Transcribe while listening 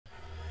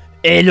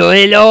Elo,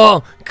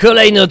 elo!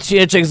 Kolejny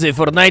odcineczek z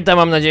Fortnite'a.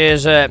 Mam nadzieję,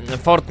 że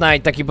Fortnite,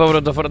 taki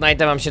powrót do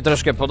Fortnite'a wam się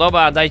troszkę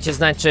podoba. Dajcie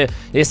znać, czy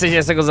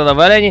jesteście z tego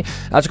zadowoleni.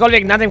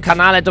 Aczkolwiek na tym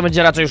kanale to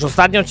będzie raczej już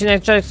ostatni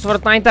odcineczek z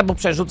Fortnite'a, bo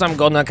przerzucam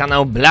go na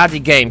kanał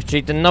Bladii Games,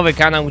 czyli ten nowy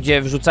kanał,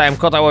 gdzie wrzucałem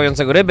kota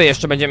łowiącego ryby.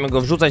 Jeszcze będziemy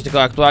go wrzucać,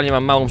 tylko aktualnie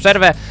mam małą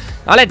przerwę.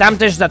 Ale tam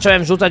też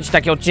zacząłem wrzucać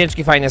takie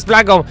odcineczki fajne z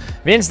Plagą,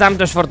 więc tam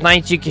też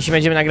Fortnite'cik, jeśli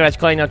będziemy nagrywać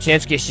kolejne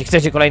odcineczki, jeśli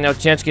chcecie kolejne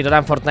odcineczki, to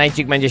tam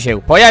Fortnite'cik będzie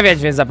się pojawiać,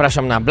 więc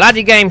zapraszam na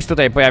Bladii Games.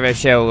 Tutaj pojawia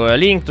się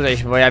link, tutaj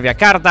się pojawia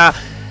karta.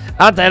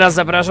 A teraz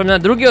zapraszam na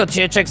drugi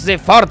odcinek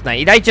z Fortnite.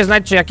 I dajcie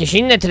znać, czy jakieś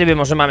inne tryby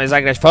może mamy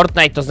zagrać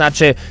Fortnite, to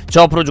znaczy,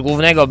 czy oprócz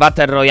głównego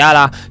Battle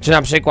Royala, czy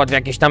na przykład w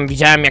jakieś tam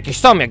widziałem,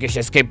 jakieś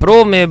escape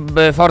roomy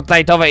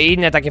Fortnite'owe i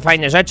inne takie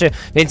fajne rzeczy.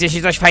 Więc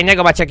jeśli coś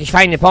fajnego macie, jakiś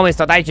fajny pomysł,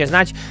 to dajcie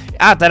znać.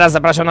 A teraz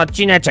zapraszam na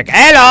odcineczek.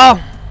 Elo!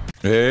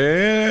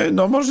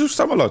 No może już w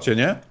samolocie,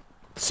 nie?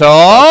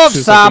 Co? W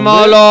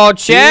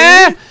samolocie?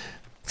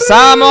 W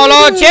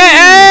samolocie?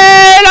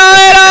 Elo,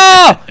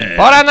 elo!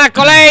 Pora na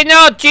kolejny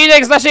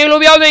odcinek z naszej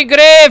ulubionej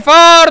gry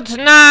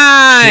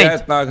Fortnite!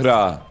 Świetna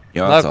gra.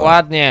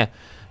 Dokładnie.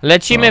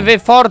 Lecimy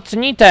w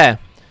Fortnite.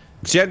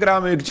 Gdzie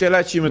gramy, gdzie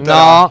lecimy teraz?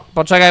 No,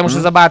 poczekaj,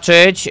 muszę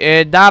zobaczyć.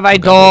 Dawaj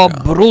do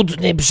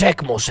Brudny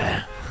Brzeg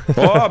muszę.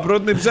 O,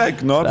 Brudny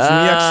Brzeg, no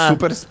brzmi jak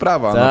super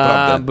sprawa,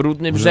 naprawdę.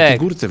 Brudny Może Brzeg. na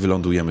górce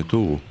wylądujemy,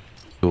 tu.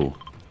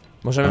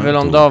 Możemy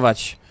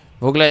wylądować.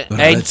 W ogóle,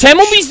 ej,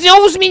 czemu mi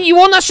znowu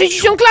zmieniło na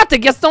 60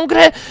 klatek? Ja z tą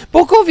grę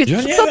pokowiec,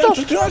 Ja nie co wiem, to?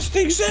 co ty masz w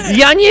tej grze.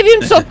 Ja nie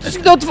wiem,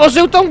 kto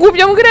tworzył tą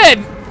głupią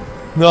grę.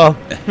 No,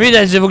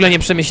 widać, że w ogóle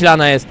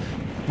nieprzemyślana jest.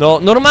 No,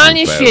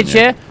 normalnie w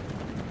świecie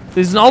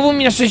znowu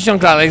mi na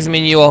 60 klatek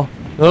zmieniło.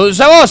 No,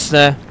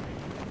 żałosne.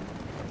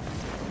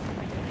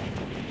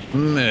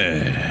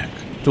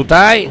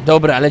 Tutaj?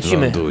 Dobra,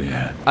 lecimy.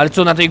 Ląduję. Ale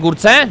co, na tej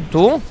górce?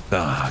 Tu?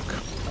 Tak.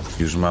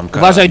 Już mam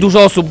karabin. Uważaj,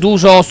 dużo osób,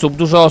 dużo osób,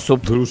 dużo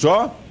osób.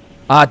 Dużo?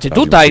 A, ty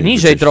tutaj,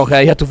 niżej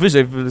trochę, ja tu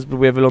wyżej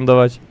spróbuję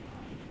wylądować.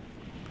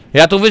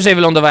 Ja tu wyżej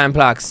wylądowałem,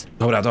 Plax.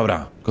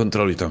 Dobra,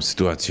 kontroluj tam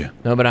sytuację.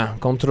 Dobra,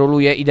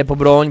 kontroluję, idę po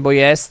broń, bo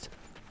jest.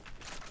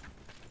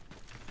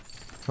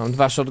 Mam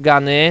 2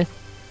 shotguny.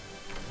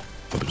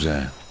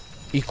 Dobrze.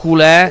 I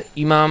kulę,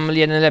 i mam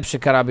jeden lepszy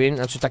karabin,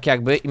 znaczy tak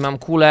jakby, i mam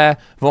kulę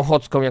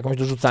wąchocką jakąś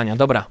do rzucania,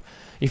 dobra.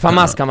 I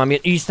famaska mam,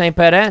 i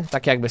snajperę,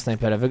 tak jakby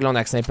snajperę, wygląda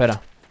jak snajpera.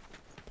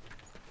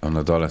 Tam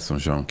na dole są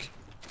ziomki.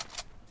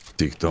 W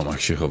tych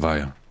domach się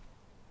chowają.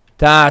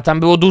 Ta, tam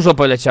było dużo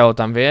poleciało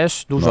tam,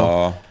 wiesz, dużo.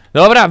 No.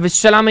 Dobra,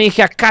 wystrzelamy ich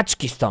jak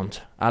kaczki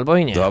stąd, albo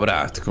i nie.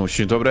 Dobra, tylko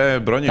musimy dobre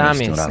bronie Tam mieć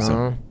tym jest,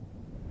 razem.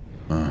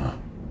 no.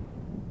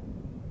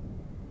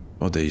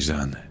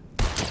 Podejrzany.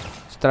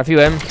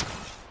 Trafiłem.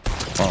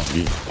 O,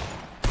 i...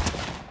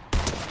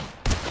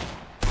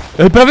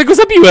 Prawie go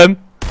zabiłem!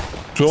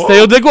 Co? Z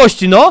tej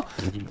odległości, no!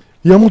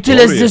 Ja mu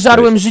tyle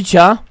zeżarłem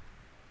życia.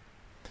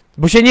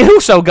 Bo się nie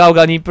ruszał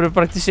gałgan i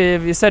praktycznie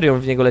serio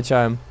w niego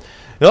leciałem.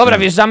 Dobra,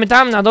 wjeżdżamy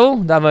tam na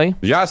dół? Dawaj.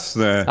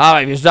 Jasne.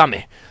 Dawaj,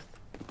 wjeżdżamy.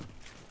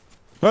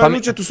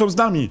 Ludzie tu są z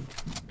nami.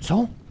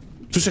 Co?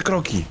 Słyszę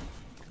kroki.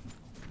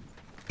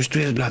 Coś tu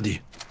jest,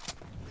 Bladii.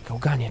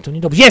 Gałganie, to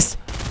niedobrze. Jest!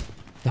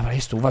 Dobra,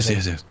 jest tu, uważaj.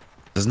 Jest.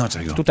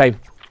 Zaznaczaj go. Tutaj.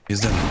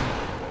 Jest ze mną.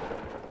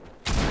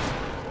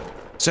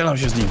 Strzelam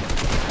się z nim.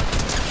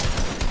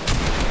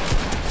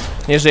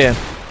 Nie żyje.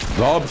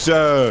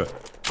 Dobrze.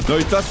 No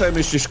i co sobie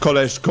myślisz,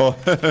 koleżko?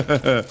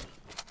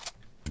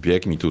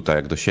 Wbiegł mi tutaj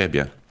jak do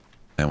siebie.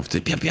 Ja mu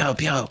wtedy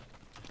piał.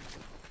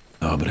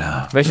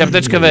 Dobra. Weź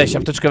apteczkę, weź,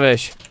 apteczkę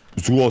weź.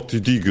 Złoty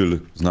digl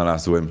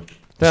znalazłem.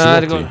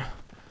 Tak, Złoty.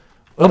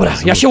 Dobra,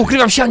 ja się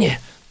ukrywam w sianie.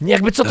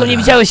 Jakby co, to nie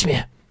widziałeś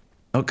mnie.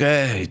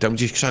 Okej, tam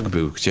gdzieś krzak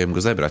był. Chciałem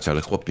go zebrać,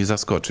 ale chłop mnie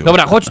zaskoczył.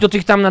 Dobra, chodź do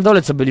tych tam na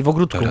dole, co byli w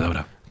ogródku.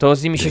 Dobra. To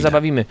z nimi się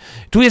zabawimy.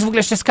 Tu jest w ogóle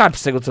jeszcze skarb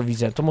z tego, co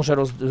widzę. To może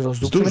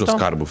rozdupmy Dużo to?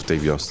 skarbów w tej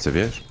wiosce,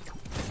 wiesz?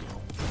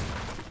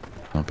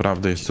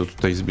 Naprawdę jest co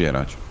tutaj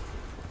zbierać.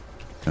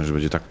 Myślałem, że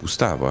będzie tak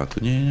pustawo, a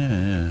tu nie.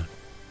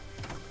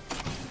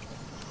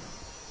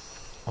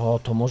 O,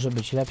 to może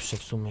być lepsze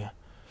w sumie.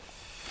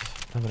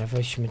 Dobra,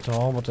 weźmy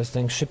to, bo to jest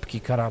ten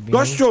szybki karabin.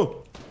 Gościu!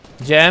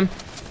 Gdzie?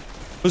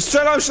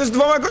 Strzelam się z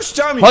 2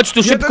 gościami! Chodź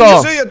tu szybko!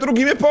 Jeden nie żyje,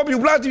 drugi mnie pobił,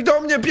 Bladii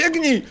do mnie,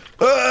 biegnij!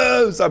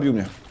 Zabił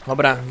mnie.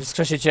 Dobra,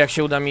 wskrzeszę cię, jak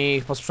się uda mi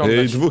ich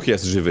posprzątać. 2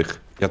 jest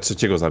żywych. Ja 3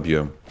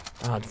 zabiłem.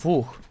 A, 2.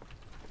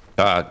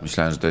 Tak,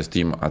 myślałem, że to jest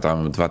team, a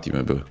tam 2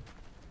 teamy były.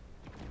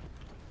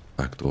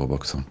 Tak, tu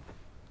obok są.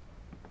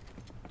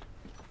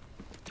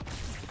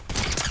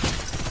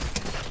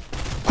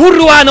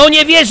 Kurwa, no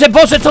nie wierzę,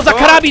 Boże, co za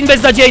karabin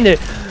beznadziejny!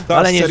 Ta,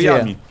 Ale nie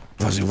żyje.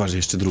 Uważaj,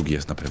 jeszcze drugi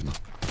jest na pewno.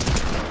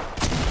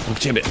 U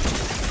ciebie.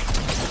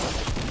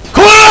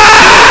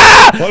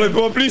 Kurwa! Ale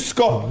było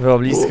blisko! Było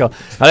blisko,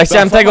 ale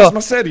chciałem ta tego...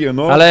 ma serię,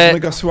 no, ale...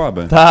 mega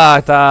słabe.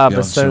 Tak,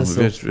 bez sensu.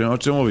 Wiesz, o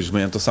czym mówisz?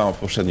 Miałem to samo w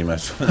poprzednim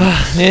meczu.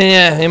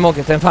 Nie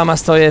mogę, ten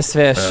famas to jest,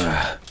 wiesz...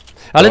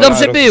 Ale Dobra,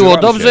 dobrze było,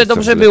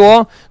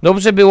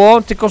 dobrze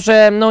było, tylko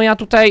że no ja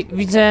tutaj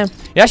widzę...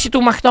 Ja się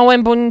tu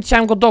machnąłem, bo nie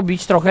chciałem go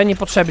dobić trochę,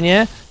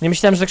 niepotrzebnie. Nie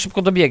myślałem, że tak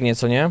szybko dobiegnie,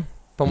 co nie?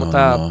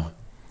 No.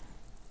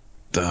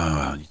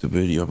 Tak, oni tu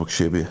byli obok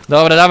siebie.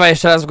 Dobra, dawaj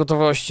jeszcze raz w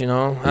gotowości,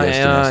 no.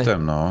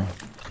 Jestem, no.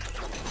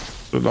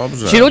 To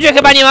dobrze. Ci ludzie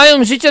chyba nie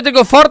mają życia,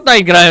 tylko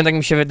Fortnite grają, tak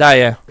mi się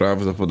wydaje.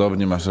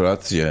 Prawdopodobnie masz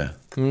rację.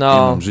 No.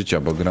 Nie mam życia,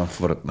 bo gram w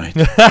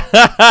Fortnite.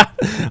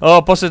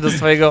 O, poszedł do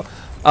swojego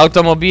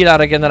automobila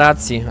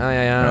regeneracji.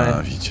 Ajajaj.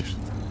 A, widzisz.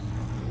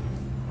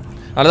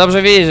 Ale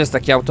dobrze wiedzieć, że jest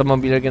taki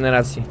automobil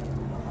regeneracji.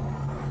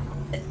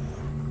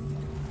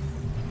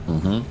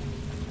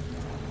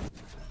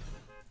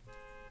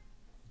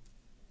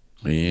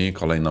 I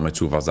kolejna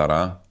meczuwa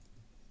Zara.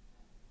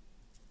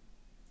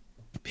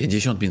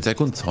 55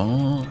 sekund, co?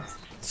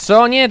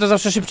 Co? Nie, to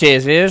zawsze szybciej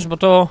jest, wiesz, bo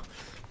to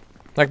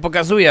tak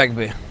pokazuje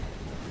jakby.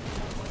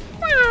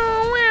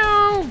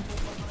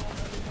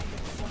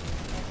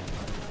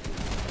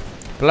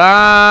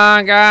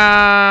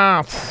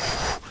 Plaga!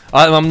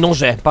 Ale mam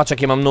noże, patrz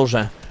jakie mam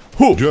noże.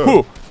 Widzisz?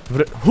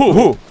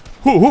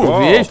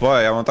 O,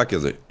 ja mam takie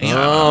zej.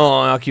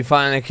 O, jaki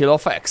fajny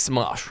kilofex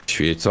masz.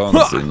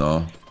 Świecący,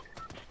 no.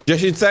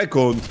 10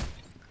 sekund!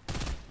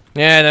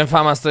 Nie, ten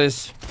famas to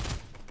jest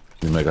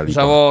Mega lipa.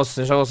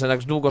 żałosny,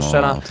 tak długo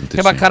strzela. autentycznie.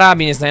 Chyba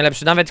karabin jest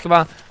najlepszy, nawet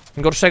chyba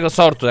gorszego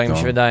sortu, jak mi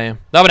się wydaje.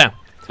 Dobra,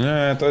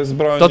 Nie, to jest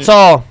broń. to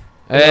co?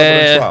 Broń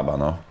słaba,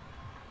 no.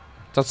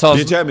 To co?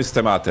 Jedziemy z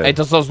tematem. Ej,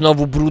 to co,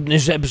 znowu brudny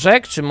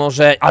żebrzek, czy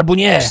może... Albo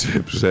nie!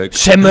 Brzeg.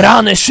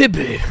 Szemrane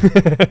szyby!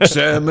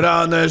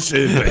 Szemrane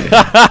szyby.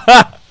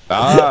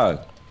 Tak.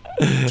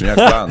 Czy jak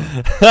plan?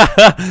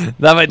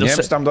 Dawaj, Nie wiem,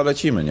 czy tam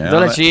dolecimy, nie?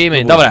 dolecimy.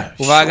 Ale... Dobra,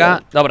 uwaga.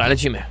 Dobra,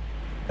 lecimy.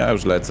 Ja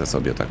już lecę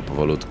sobie tak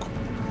powolutku.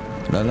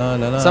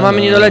 Co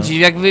mamy nie dolecieć?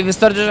 Jak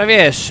wystarczy, że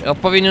wiesz,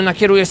 odpowiednio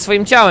nakierujesz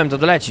swoim ciałem, to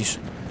dolecisz.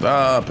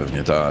 A,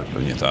 pewnie tak,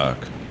 pewnie tak.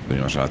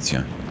 Pewnie masz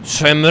rację.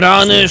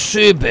 Szemrane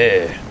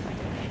szyby!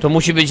 To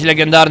musi być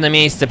legendarne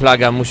miejsce,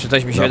 Plaga,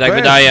 coś mi się tak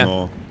wydaje.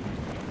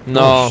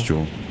 No.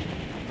 Kościół.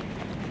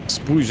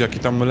 Spójrz, jakie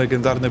tam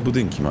legendarne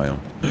budynki mają.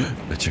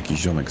 Leci jakiś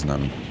ziomek z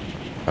nami.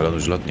 Ale on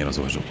już lot nie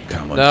rozłożył.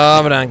 Gamoń.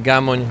 Dobra,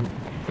 gamoń.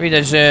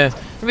 Widać, że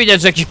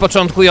jakiś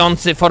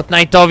początkujący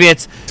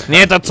Fortnite'owiec.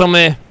 Nie to co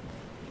my.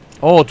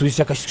 O, tu jest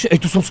jakaś skrzynka. Ej,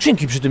 tu są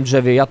skrzynki przy tym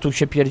drzewie. Ja tu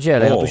się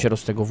pierdzielę, ja tu się A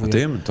roztegowuję.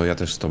 tym? To ja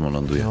też z tobą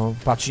ląduję. No,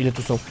 patrz ile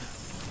tu są.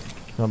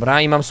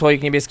 Dobra, i mam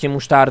słoik niebieskiej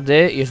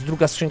musztardy. Jest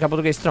druga skrzynka po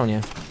drugiej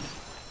stronie.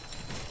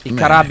 I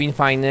karabin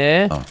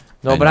fajny. O,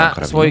 dobra,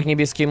 słoik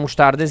niebieskiej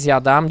musztardy,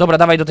 zjadam. Dobra,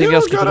 dawaj do tej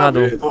wioski tu na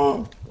dół.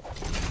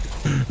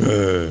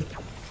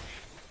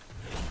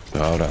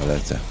 Dobra,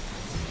 lecę.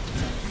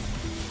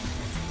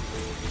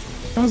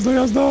 Jazda,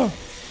 jazda!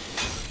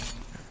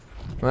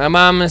 No ja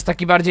mam jest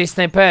taki bardziej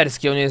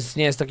snajperski, on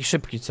nie jest taki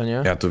szybki, co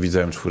nie? Ja tu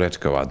widzę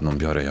czwóreczkę ładną,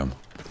 biorę ją.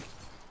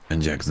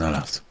 Będzie jak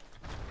znalazł.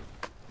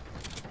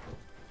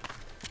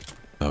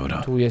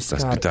 Dobra, Tu jest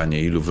teraz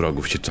pytanie, ilu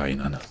wrogów się czai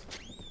na nas?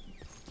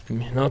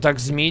 No tak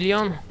z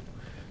milion?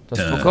 To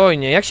Nie.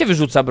 spokojnie. Jak się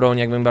wyrzuca broń,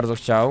 jakbym bardzo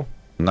chciał?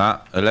 Na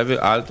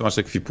lewy alt masz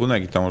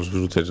ekwipunek i tam możesz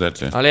wyrzucać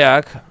rzeczy. Ale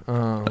jak?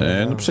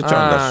 No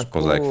przeciągasz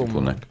poza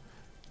ekwipunek.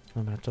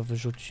 Dobra, to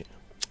wyrzuci.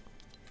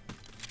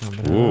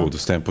 Dobra.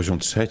 Dostałem poziom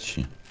 3.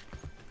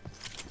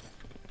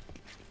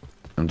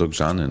 Jestem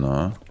dogrzany,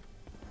 no.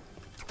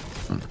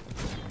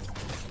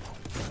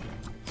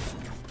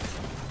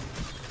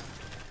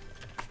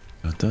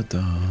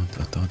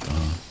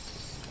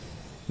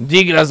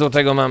 Digla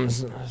złotego mam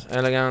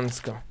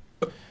elegancko.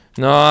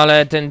 No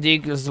ale ten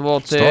digl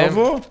złoty.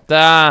 Znowu?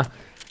 Ta.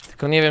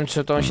 Tylko nie wiem,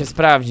 czy to on się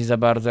sprawdzi za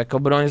bardzo. Jako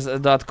broń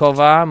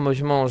dodatkowa,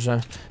 być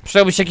może.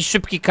 Przydałby się jakiś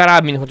szybki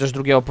karabin, chociaż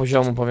drugiego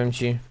poziomu, powiem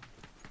ci.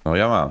 No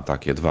ja mam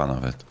takie 2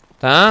 nawet.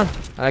 Ta?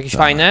 A jakieś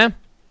fajne?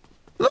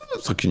 No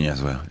całkiem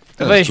niezłe.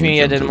 To weź mi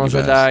jeden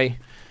może daj.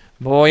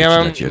 Bo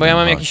ja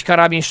mam jakiś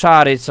karabin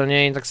szary, co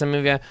nie? I tak sobie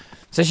mówię.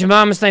 W sensie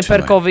mamy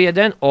snajperkowy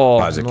jeden. O,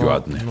 patrz, jaki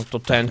ładny. No to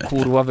ten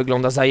kurwa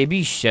wygląda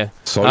zajebiście.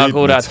 Solidny,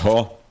 akurat.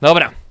 co?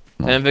 Dobra,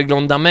 ten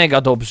wygląda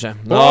mega dobrze.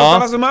 No. No,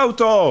 Znalazłem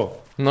auto!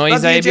 no i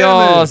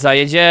Jedziemy.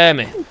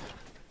 zajedziemy.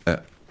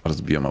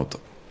 Rozbijam auto.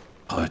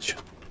 Chodź.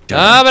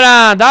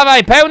 Dobra,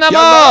 dawaj, pełna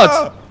moc!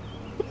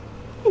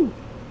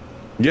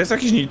 Jest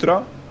jakiś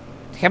nitro?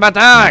 Chyba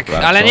tak,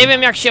 Dobra, ale co? nie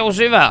wiem jak się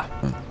używa.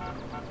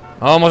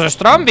 O, możesz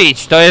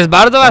trąbić, to jest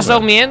bardzo ważna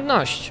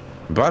umiejętność.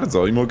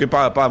 Bardzo i mogę,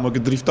 mogę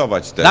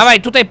driftować też.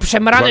 Dawaj, tutaj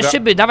przemrane Uwaga.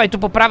 szyby, dawaj tu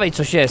po prawej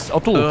coś jest.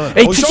 O tu.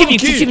 Ej, Oj,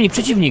 przeciwnik, ziomki!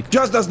 przeciwnik.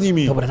 Jazda z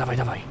nimi! Dobra, dawaj.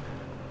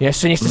 Ja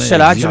jeszcze nie chcę No i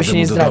strzelać, żeby wjadę się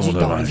nie mu do domu zdradzić.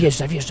 Dobra,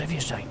 normalnie.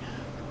 wjeżdżaj.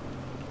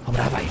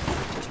 Dobra, dawaj.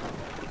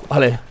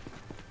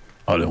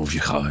 Ale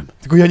uwjechałem.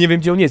 Tylko ja nie wiem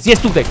gdzie on jest.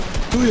 Jest tutaj.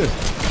 Tu jest!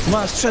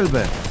 Ma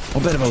strzelbę!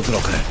 Oberwał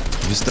trochę.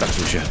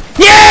 Wystraszył się.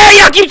 Nie!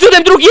 Jakim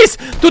cudem drugi jest?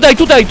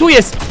 Tu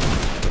jest.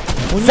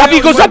 O nie,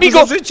 Zabij go, on ma zabij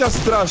dużo go! życia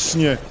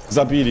strasznie!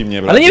 Zabili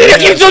mnie, Ale nie wiem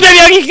jakim cudem,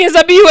 jak ich nie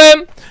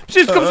zabiłem!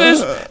 Wszystko przecież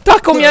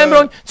taką miałem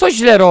broń. Coś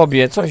źle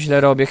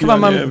robię. Chyba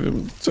mam... Nie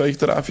wiem, co ich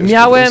trafię.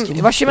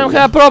 Właśnie mam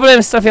chyba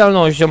problem z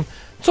trafialnością.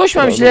 Coś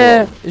mam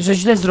źle, że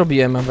źle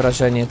zrobiłem, mam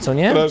wrażenie, co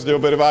nie? Strasznie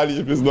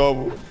oberwaliśmy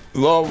znowu.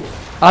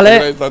 Ale...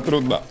 Gra jest za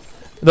trudna.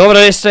 Dobra,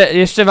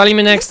 jeszcze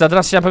walimy nexta,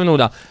 teraz się na pewno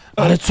uda.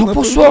 Ale co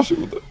poszło?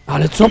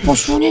 Ale co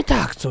poszło nie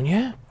tak, co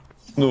nie?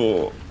 No.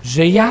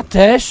 Że ja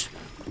też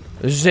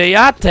że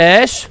ja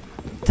też...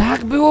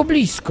 Tak było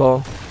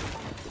blisko.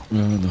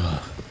 No.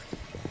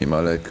 Nie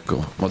ma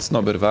lekko. Mocno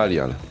oberwali,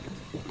 ale...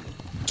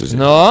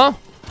 No.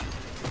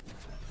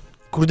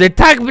 Kurde,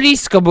 tak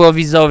blisko było,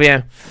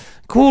 widzowie.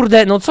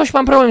 Kurde, no coś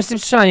mam problem z tym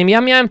strzelaniem.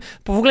 Ja miałem,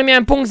 w ogóle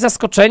miałem punkt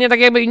zaskoczenia, tak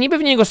jakby niby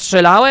w niego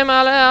strzelałem,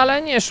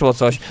 ale nie szło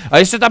coś. A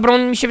jeszcze ta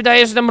broń, mi się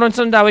wydaje, że ta broń,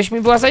 co mi dałeś,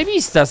 mi była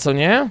zajebista, co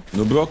nie?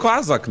 No było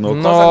kozak, no.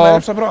 Kozak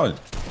najlepsza broń.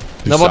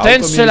 No bo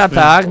ten strzela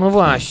tak, no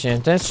właśnie,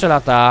 ten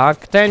strzela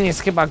tak, ten jest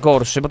chyba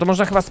gorszy, bo to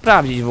można chyba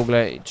sprawdzić w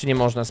ogóle, czy nie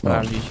można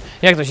sprawdzić.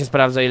 Jak to się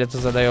sprawdza, ile to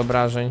zadaje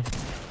obrażeń?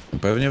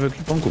 Pewnie w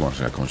ekwipunku masz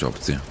jakąś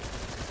opcję.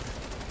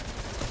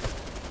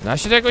 Da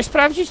się to jakoś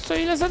sprawdzić, co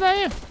ile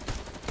zadaje?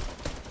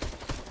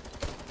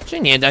 Czy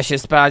nie da się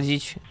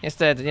sprawdzić?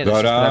 Niestety, nie da się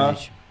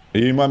sprawdzić.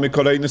 I mamy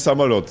kolejny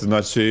samolot,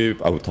 znaczy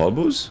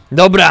autobus?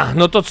 Dobra,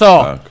 no to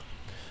co? Tak.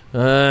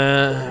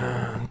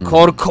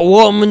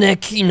 Korkołomne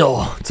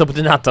kino. Co by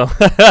ty na to?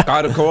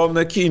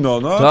 Karkołomne kino,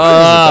 no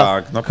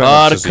tak, na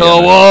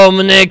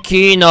karkołomne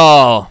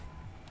kino.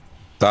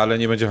 Ale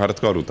nie będzie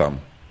hardkoru tam,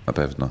 na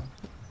pewno.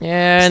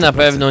 Nie, 100%. na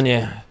pewno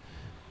nie.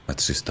 Na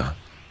 300.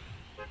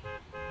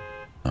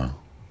 No.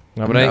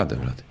 Dobra. Damy radę,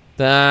 Bladii.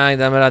 Tak,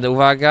 damy radę,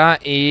 uwaga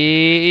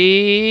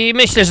i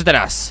myślę, że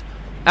teraz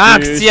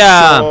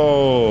akcja!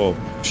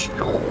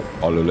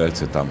 Ale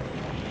lecę tam.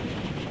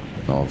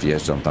 No,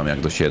 wjeżdżam tam jak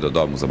do siebie do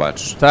domu,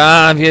 zobaczysz.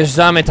 Tak,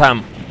 wjeżdżamy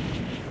tam.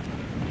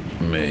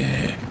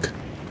 Myk.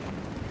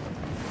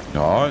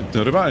 No,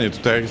 normalnie,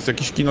 tutaj jest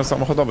jakieś kino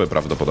samochodowe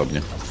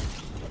prawdopodobnie.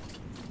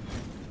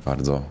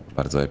 Bardzo,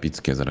 bardzo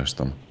epickie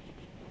zresztą.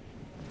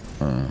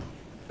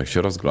 Jak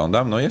się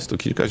rozglądam, no jest tu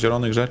kilka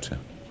zielonych rzeczy.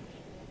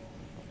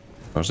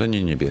 Może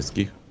nie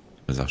niebieskich,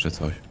 ale zawsze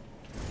coś.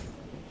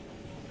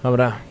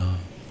 Dobra.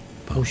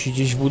 Musi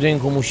gdzieś w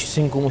budynku,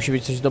 synku, musi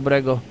być coś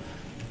dobrego.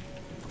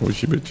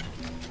 Musi być.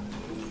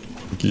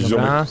 Jakiś Dobra.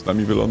 ziomek z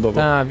nami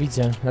wylądował. Tak,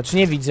 widzę. Znaczy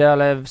nie widzę,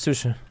 ale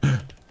słyszę.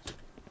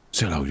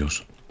 Strzelał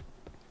już.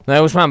 No ja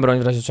już mam broń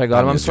w razie czego, Tam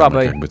ale mam jest ziomek,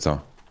 słabej. jakby co.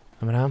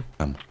 Dobra.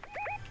 Tam.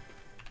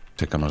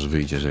 Czekam aż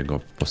wyjdzie, żeby go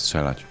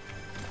postrzelać.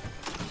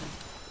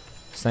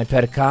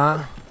 Snajperka.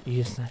 I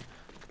jest...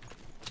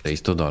 W tej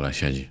stodole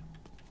siedzi.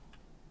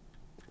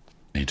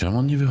 Ej, czemu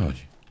on nie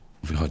wychodzi?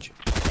 Wychodzi.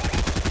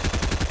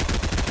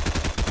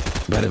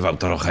 Berwał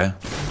trochę.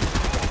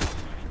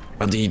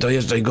 Bladii,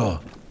 dojeżdżaj go.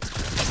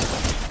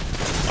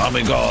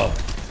 Mamy go.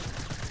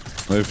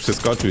 No już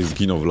przeskoczył i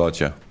zginął w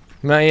locie.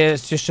 No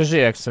jest, jeszcze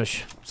żyje jak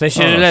coś. W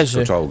sensie O,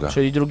 leży. czołga.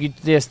 Czyli drugi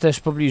jest też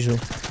w pobliżu.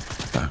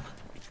 Tak.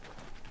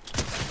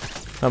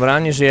 Dobra,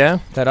 nie żyje.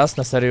 Teraz,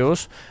 na serio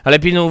już. Ale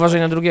pilno uważaj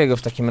na drugiego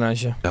w takim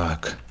razie.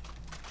 Tak.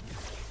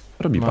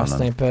 Robi Ma banan.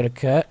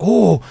 snajperkę.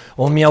 O,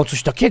 on miał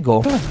coś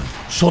takiego.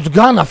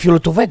 Shotguna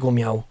fioletowego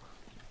miał.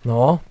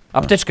 No.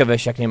 Apteczkę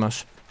weź, jak nie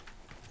masz.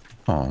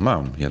 O,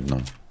 mam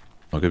jedną.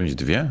 Mogę mieć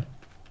dwie?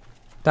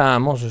 Tak,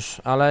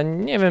 możesz, ale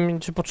nie wiem,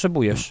 czy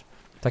potrzebujesz.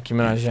 W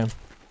takim razie.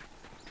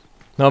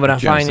 Dobra,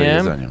 Wziąłem sobie fajnie.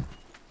 jedzenie.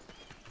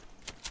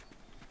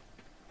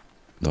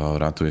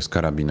 Dobra, tu jest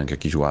karabinek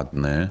jakiś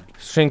ładny.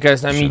 Skrzynka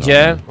jest na Zielony.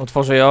 midzie.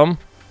 Otworzę ją.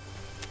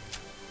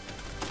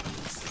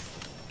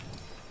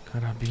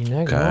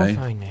 Karabinek, Okej.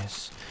 no fajny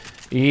jest.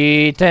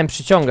 I ten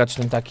przyciągacz,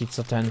 ten taki,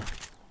 co ten.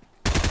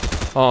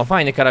 O,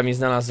 fajny karabin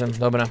znalazłem,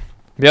 dobra.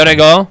 Biorę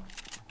go.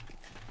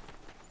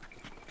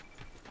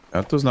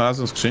 Ja tu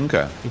znalazłem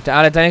skrzynkę.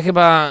 Ale ten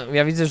chyba,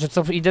 ja widzę, że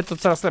co idę, to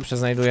coraz lepsze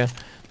znajduję.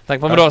 Tak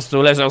po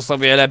prostu, leżał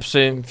sobie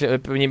lepszy,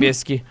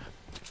 niebieski.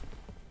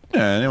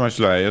 Nie ma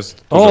źle,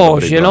 jest dużo O,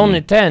 dobrej zielony,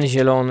 broni. ten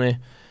zielony.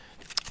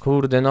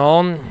 Kurde,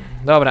 no.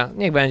 Dobra,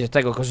 niech będzie,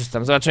 tego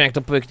korzystam. Zobaczymy, jak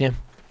to płyknie.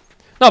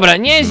 Dobra,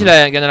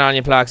 nieźle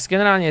generalnie, Plax.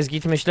 Generalnie jest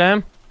git,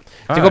 myślę.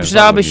 Tylko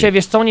przydałaby się,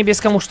 wiesz co,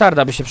 niebieska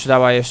musztarda by się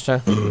przydała jeszcze.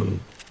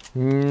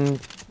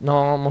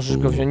 No, możesz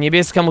go wziąć.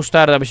 Niebieska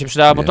musztarda by się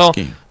przydała,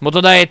 bo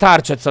to daje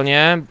tarczę, co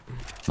nie?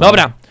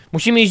 Dobra,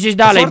 musimy iść gdzieś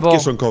dalej, Fort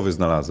kieszonkowy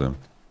znalazłem.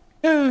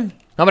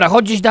 Dobra,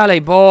 chodź gdzieś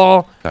dalej,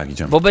 bo... Tak,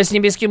 idziemy. Bo bez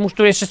niebieskiej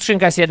musztury jeszcze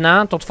skrzynka jest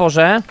jedna, to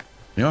tworzę.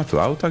 Nie ma tu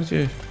auta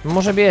gdzieś?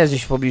 Może jest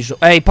gdzieś w pobliżu.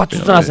 Ej, patrz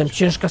co znalazłem,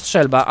 ciężka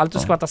strzelba, ale to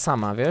jest chyba ta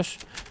sama, wiesz?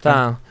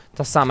 Ta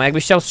sama.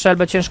 Jakbyś chciał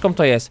strzelbę ciężką,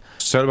 to jest.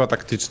 Strzelba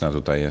taktyczna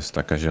tutaj jest,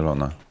 taka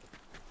zielona.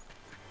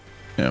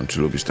 Nie wiem, czy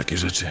lubisz takie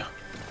rzeczy.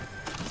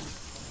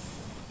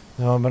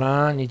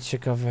 Dobra, nic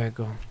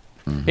ciekawego.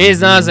 I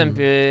znalazłem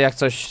jak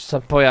coś,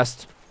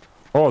 pojazd.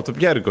 O, to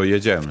bier go,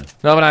 jedziemy.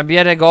 Dobra,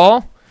 bierę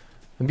go.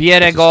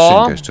 Bierę Tu go.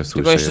 skrzynkę jeszcze słyszę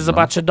Tylko jeszcze jedną.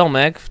 zobaczę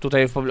domek,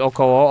 tutaj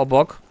około,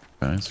 obok.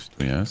 Okej, coś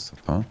tu jest, co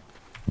to?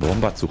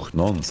 Bomba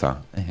cuchnąca.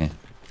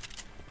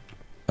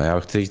 A ja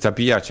chcę ich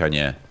zabijać, a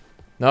nie.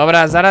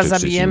 Dobra, zaraz czy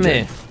zabijemy.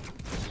 indziej.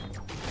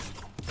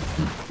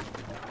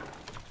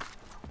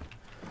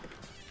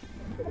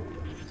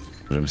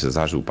 Żebym sobie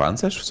zażył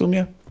pancerz w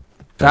sumie?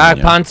 Tak,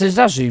 Nie. pancerz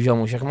zażyj,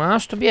 ziomuś, jak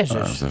masz, to A,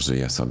 bierzesz.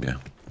 zażyję sobie.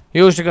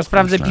 Już, tylko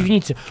sprawdzę Myślę.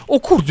 piwnicę. O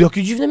kurde,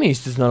 jakie dziwne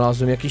miejsce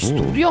znalazłem, jakieś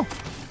studio?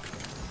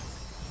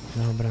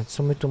 Dobra,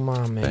 co my tu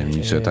mamy?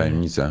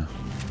 Tajemnice.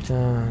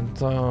 Tak,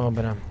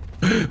 dobra.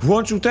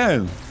 Włączył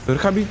ten!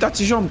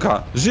 Rehabilitację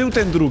ziomka! Żył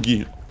ten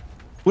drugi!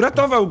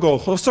 Uratował go!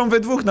 Są we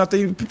dwóch na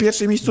tej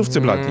pierwszej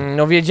miejscówce, Bladii.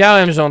 No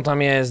wiedziałem, że on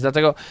tam jest,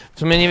 dlatego w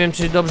sumie nie wiem,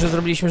 czy dobrze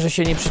zrobiliśmy, że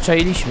się nie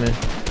przyczailiśmy.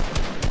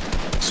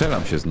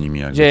 Strzelam się z nimi,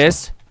 jak Gdzie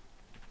jest?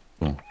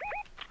 Tu.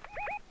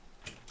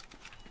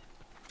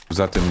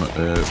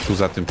 Tu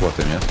za tym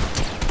płotem jest.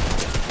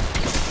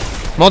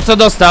 Mocno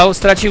dostał,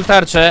 stracił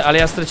tarczę, ale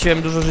ja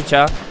straciłem dużo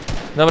życia.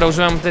 Dobra,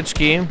 użyłem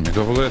apteczki. Ja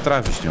go w ogóle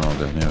trafić nie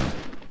mogę, nie wiem.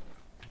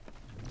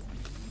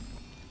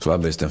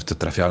 Słaby jestem w tę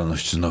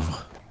trafialność znowu.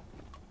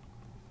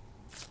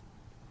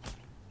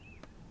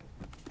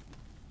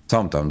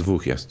 Są tam,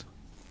 dwóch jest.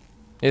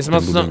 Jest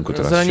mocno,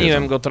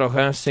 zraniłem go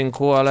trochę,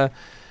 synku, ale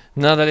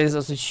nadal jest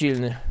dosyć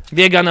silny.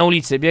 Biega na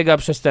ulicy, biega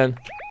przez ten.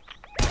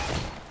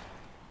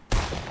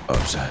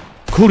 Dobrze.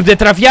 Kurde,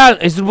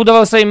 trafialność,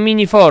 zbudował sobie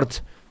mini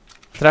fort.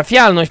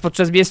 Trafialność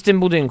podczas biec w tym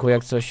budynku,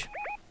 jak coś.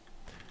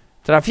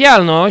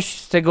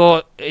 Trafialność z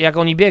tego, jak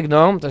oni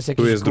biegną, to jest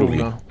jakiś Tu jest gówno.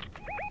 drugi.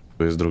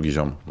 Tu jest drugi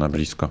ziom, na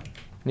blisko.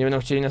 Nie będą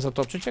chcieli nas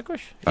otoczyć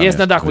jakoś? Tam Jest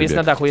na dachu, wybieg. jest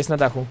na dachu, jest na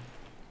dachu.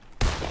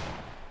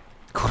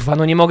 Kurwa,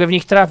 no nie mogę w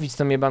nich trafić z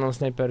tą jebaną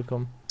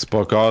snajperką.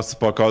 Spoko,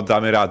 spoko,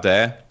 damy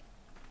radę.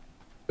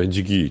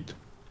 Będzie git.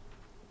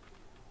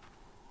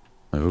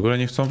 No i w ogóle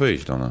nie chcą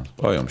wyjść do nas,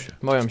 boją się.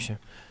 Boją się.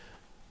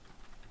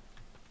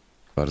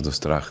 Bardzo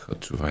strach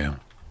odczuwają.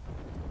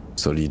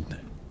 Solidny.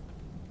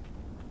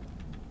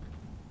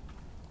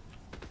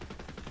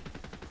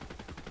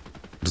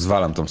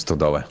 Rozwalam tą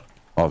stodołę.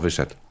 O,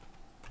 wyszedł.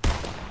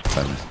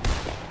 Tam jest.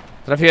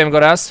 Trafiłem go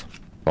raz.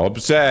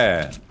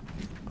 Dobrze!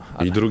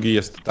 I drugi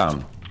jest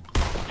tam.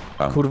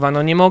 Kurwa,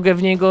 no nie mogę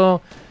w niego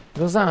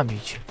go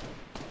zabić.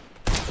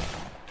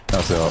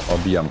 Ja sobie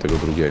obijam tego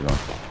drugiego.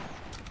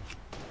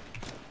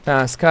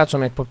 Tak,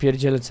 skaczą jak po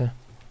pierdzielce.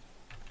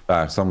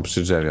 Tak, są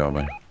przy drzewie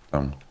obaj.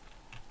 Tam.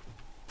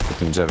 Pod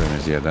tym drzewem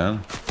jest jeden.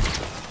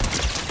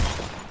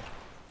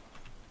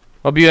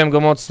 Obiłem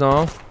go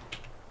mocno.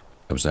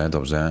 Dobrze,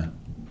 dobrze.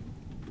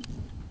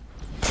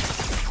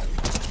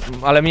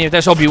 Ale mnie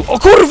też obił. O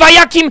kurwa,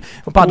 jakim!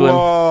 Upadłem.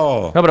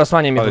 Wow! Dobra,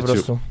 osłaniaj mnie Ale po cię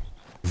prostu.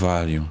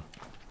 Walił.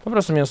 Po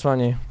prostu mnie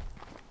osłaniaj.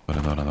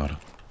 Dobra, dobra, dobra.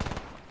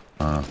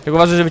 A, Tylko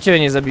uważaj, żeby ciebie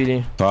nie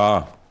zabili.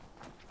 ta.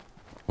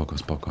 Spoko,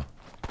 spoko.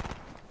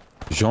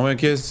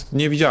 Ziomek jest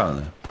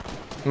niewidzialny.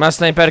 Masz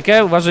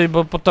snajperkę? Uważaj,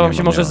 bo pod tobą Nie się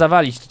mam, może nie mam.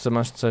 zawalić to, co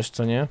masz, coś,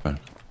 co nie?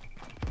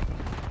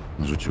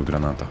 Rzucił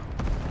granata.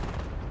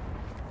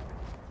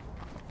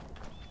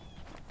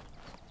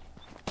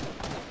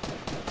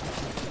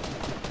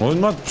 On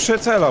ma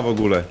przecela w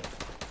ogóle.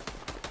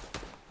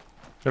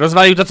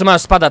 Rozwalił to, co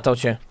masz, spada to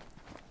cię.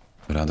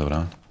 Dobra,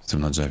 dobra.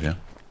 Jestem na drzewie.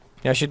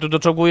 Ja się tu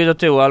doczołguję do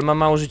tyłu, ale mam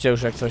mało życia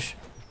już jak coś.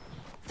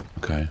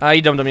 Okej. A,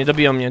 idą do mnie,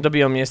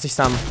 dobiją mnie, jesteś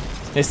sam.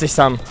 Jesteś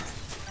sam.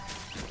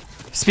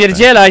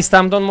 Spierdzielaj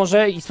stamtąd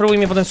może i spróbuj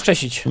mnie potem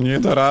skrzesić. Nie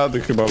da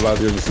rady chyba,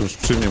 Bladii, oni są już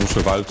przy mnie, muszę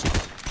walczyć.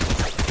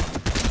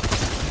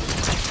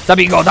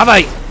 Zabij go,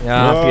 dawaj!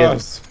 Ja pier...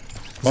 Yes.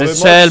 Ze Ale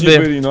strzelby. mocni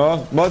byli, no.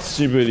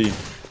 Mocni byli.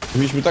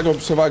 Mieliśmy taką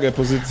przewagę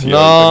pozycji, No.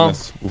 ale tak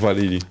nas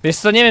uwalili. Wiesz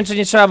co, nie wiem, czy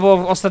nie trzeba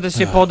było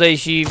ostatecznie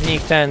podejść i w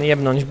nich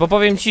jebnąć, bo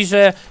powiem ci,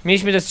 że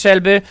mieliśmy te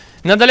strzelby,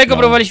 na daleko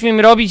próbowaliśmy im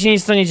robić i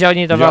nic to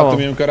nie dawało. Ja tu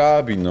miałem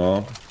karabin,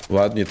 no.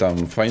 Ładnie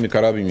tam, fajny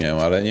karabin miałem,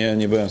 ale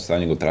nie byłem w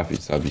stanie go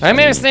trafić, zabić. A ja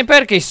miałem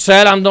snajperkę i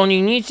strzelam do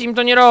nich, nic im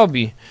to nie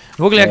robi.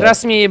 W ogóle jak No.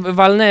 raz mnie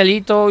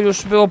walnęli, to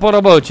już było po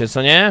robocie,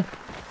 co nie?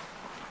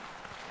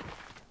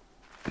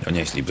 No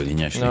nieśli byli,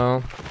 nieśli.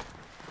 No.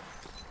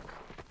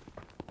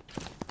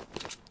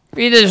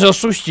 Widać, że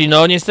oszuści,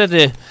 no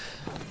niestety.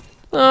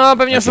 No,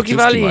 pewnie Jakie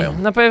oszukiwali, cycki mają?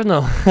 na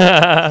pewno.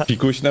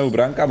 Fikuśne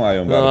ubranka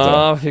mają bardzo.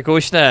 No,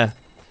 fikuśne.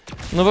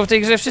 No bo w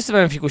tej grze wszyscy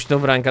mają fikuśne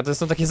ubranka, to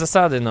są takie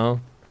zasady, no.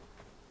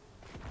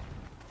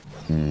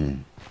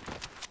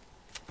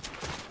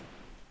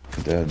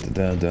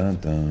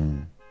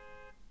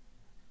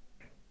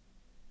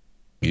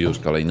 I już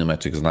kolejny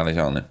meczyk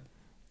znaleziony.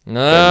 No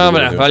Tak,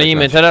 dobra, będziemy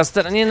walimy,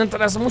 czekać.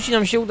 teraz musi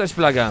nam się udać,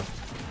 Plaga.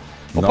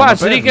 O No,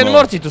 patrz, na Rick pewno. and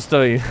Morty tu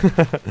stoi.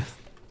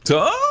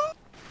 Co?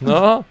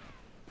 No,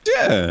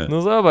 Gdzie?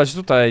 no zobacz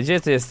tutaj,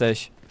 gdzie ty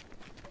jesteś?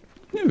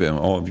 Nie wiem,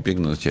 o,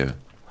 biegnę do ciebie.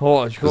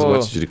 Chodź, chodź.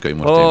 Zobaczyć Ricka i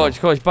Mortiego.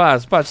 Chodź,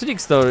 patrz,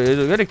 Rick stoi,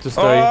 Rick tu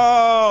stoi.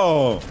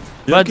 O!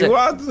 Jaki Patrz-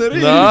 ładny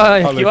Rick! No,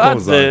 Ale jaki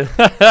ładny.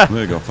 kozak.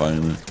 Mega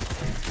fajny.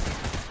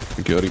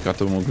 Takiego Ricka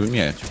to mógłbym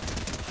mieć.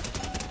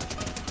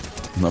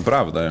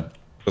 Naprawdę.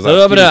 No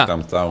dobra.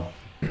 Tam stał.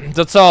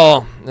 To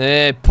co?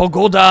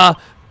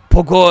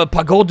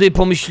 Pagody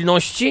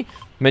pomyślności?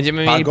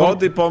 Będziemy mieli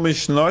Pagody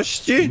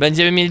pomyślności?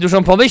 Będziemy mieli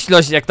dużą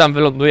pomyślność, jak tam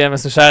wylądujemy,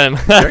 słyszałem.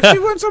 Jak się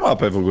włącza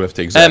mapę w ogóle w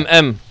tej grze?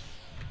 M.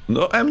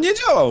 No M nie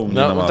działa u mnie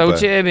na No, mapę. to u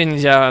ciebie nie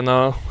działa,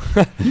 no.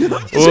 Nie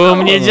działa, U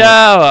mnie no.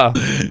 działa.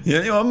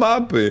 Ja nie mam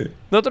mapy.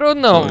 No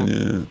trudno. O nie.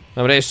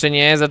 Dobra, jeszcze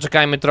nie,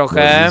 zaczekajmy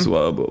trochę. Bardzo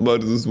słabo,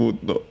 bardzo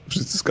smutno.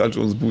 Wszyscy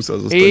skaczą z busa,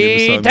 zostaniemy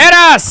I sami.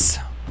 teraz!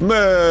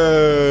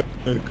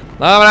 Mek!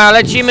 Dobra,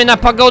 lecimy na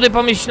pagody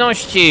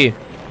pomyślności.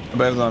 Na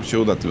pewno nam się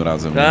uda tym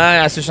razem. Tak,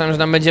 ja słyszałem, że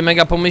tam będzie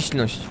mega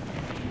pomyślność.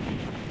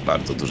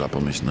 Bardzo duża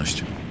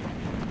pomyślność.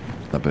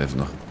 Na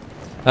pewno.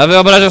 A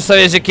wyobrażasz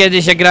sobie, że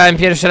kiedyś jak grałem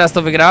pierwszy raz,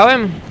 to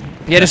wygrałem?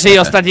 Pierwszy i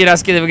ostatni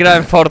raz, kiedy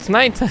wygrałem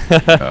Fortnite?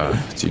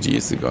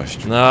 GG's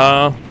gościu.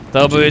 No,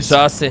 to były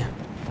czasy.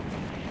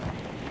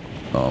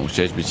 No,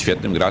 musiałeś być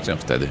świetnym graczem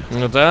wtedy.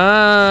 No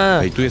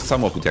tak. Ej, tu jest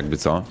samochód jakby,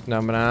 co?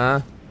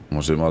 Dobra.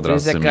 Możemy od To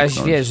razu jest jakaś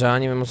myknąć. wieża,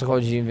 nie wiem o co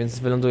chodzi, więc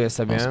wyląduję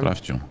sobie. No,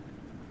 sprawdź ją.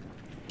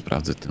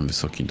 Sprawdzę ten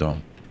wysoki dom.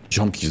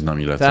 Ziomki z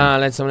nami lecą. Ta,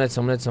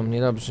 lecą,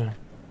 niedobrze.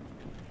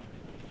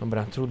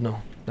 Dobra, trudno,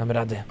 damy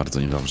radę. Bardzo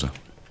niedobrze.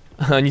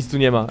 A nic tu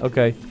nie ma,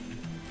 okej.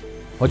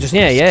 Chociaż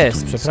nie,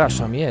 jest,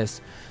 przepraszam,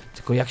 jest.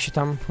 Tylko jak się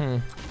tam...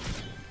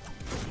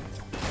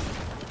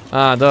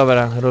 A,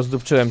 dobra,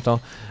 rozdupczyłem to.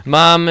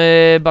 Mam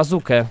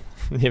bazukę.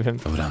 Nie wiem.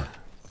 Dobra.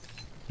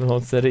 No,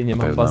 seryjnie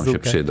mam Pewno nam się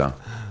bazukę. przyda.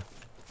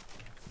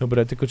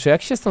 Dobra, tylko czy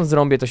jak się stąd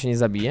zrąbię, to się nie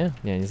zabije?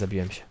 Nie, nie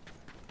zabiłem się.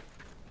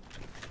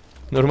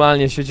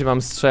 Normalnie w świecie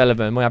mam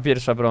strzelbę, moja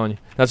pierwsza broń.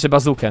 Znaczy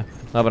bazukę.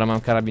 Dobra,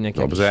 mam karabinek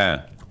jakiś.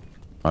 Dobrze.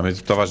 Mamy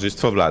tu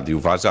towarzystwo Bladii,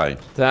 uważaj.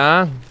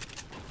 Ta?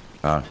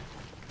 Tak.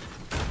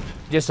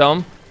 Gdzie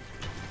są?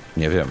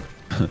 Nie wiem.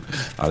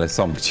 Ale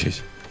są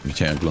gdzieś.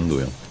 Widziałem jak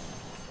lądują.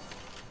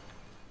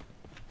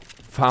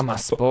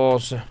 Famas,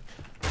 Boże.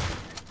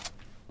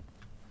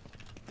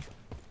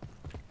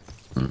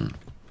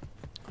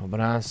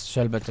 Dobra,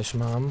 strzelbę też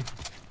mam.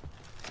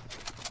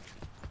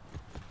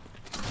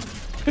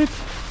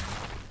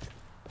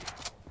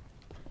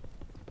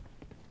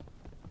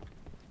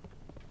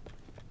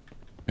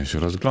 Ja się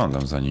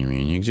rozglądam za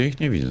nimi i nigdzie ich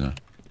nie widzę.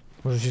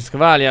 Może się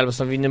schowali, albo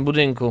są w innym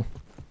budynku.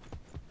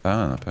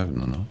 A, na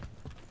pewno, no.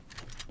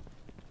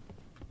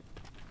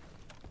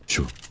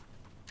 Siu.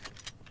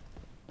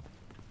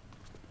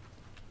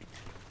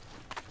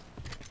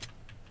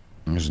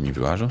 Że nie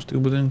wyłażą z tych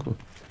budynków?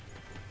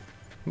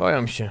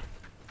 Boją się.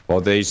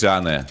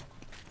 Podejrzane.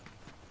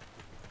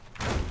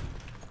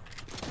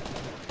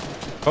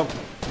 O!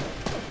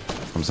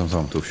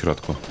 Są, tu w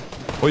środku.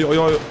 Oj,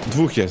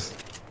 dwóch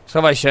jest.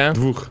 Schowaj się.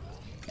 Dwóch.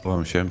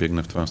 Chowam się,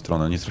 biegnę w twoją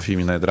stronę. Nie trafili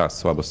mi nawet raz,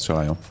 słabo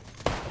strzelają.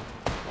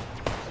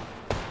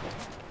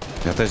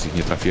 Ja też ich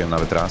nie trafiłem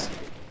nawet raz.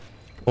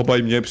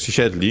 Obaj mnie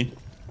przysiedli.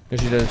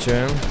 Już idę do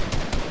ciebie.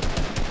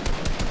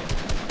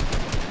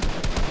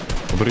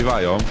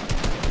 Obrywają.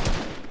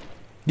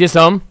 Gdzie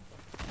są?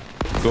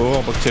 Tu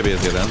obok ciebie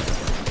jest jeden.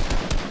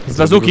 Z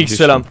bazuki ich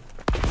strzelam.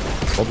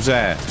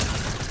 Dobrze.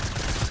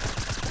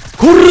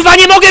 Kurwa,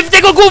 nie mogę w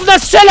tego gówna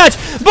strzelać!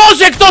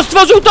 Boże, kto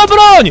stworzył tą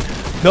broń?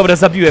 Dobra,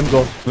 zabiłem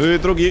go.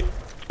 Drugi.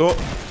 Tu.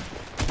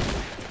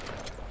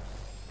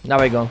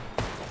 Dawaj go.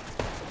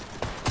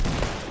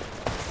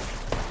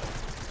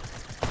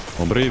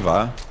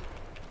 Obrywa.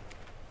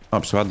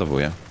 O,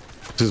 przeładowuję.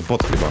 To jest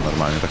bot chyba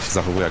normalnie, tak się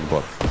zachowuje jak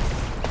bot.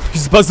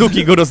 Z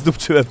bazuki go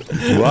rozdupczyłem.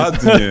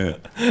 Ładnie.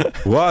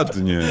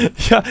 Ładnie.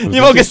 Ja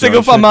nie mogę z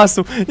tego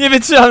famasu. Nie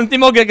wytrzymam, nie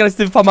mogę grać z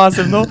tym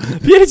famasem, no.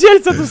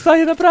 Pierdzielca tu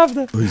staje,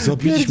 naprawdę. Oj,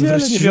 zabiliśmy Pierdziele,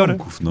 wreszcie nie biorę.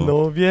 ziomków, no.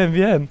 No,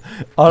 wiem.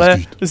 Ale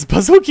z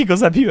bazuki go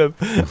zabiłem.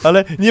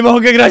 Ale nie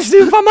mogę grać z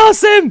tym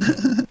famasem.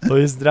 To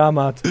jest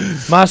dramat.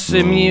 Masz,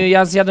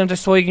 ja zjadłem też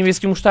słoik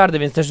niebieskiej musztardy,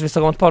 więc też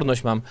wysoką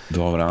odporność mam.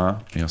 Dobra,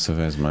 ja sobie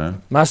wezmę.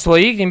 Masz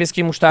słoik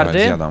niebieskiej musztardy?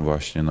 Ja zjadam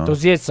właśnie, no. To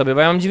zjedz sobie,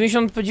 bo ja mam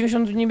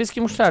 90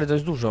 niebieskiej musztardy, to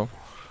jest dużo.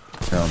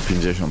 Ja mam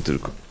 50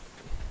 tylko.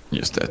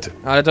 Niestety.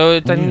 Ale to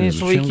te Nie,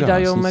 słoiki rzuciłem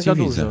dają gaz, nic mega nie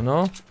dużo, widzę.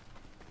 no.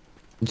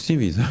 Nic nie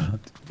widzę.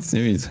 Nic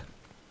nie widzę.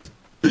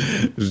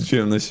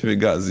 Rzuciłem na siebie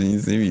gaz i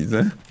nic nie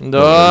widzę.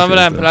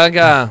 Dobra,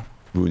 Plaga.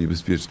 Było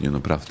niebezpiecznie,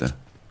 naprawdę.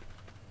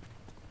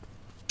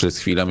 Przez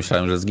chwilę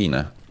myślałem, że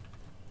zginę.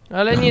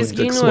 Ale nie Tak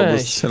słabo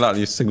zginąłeś.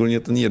 strzelali, szczególnie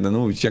ten jeden.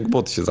 Mówić, jak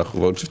bot się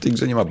zachował. Czy w tej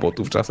grze nie ma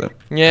botów czasem?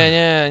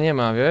 Nie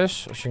ma,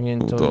 wiesz?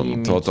 Osiągnięto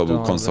limit, To był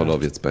dobra.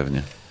 konsolowiec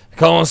pewnie.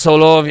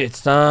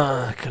 Konsolowiec,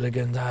 tak,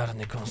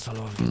 legendarny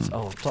konsolowiec.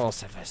 O, to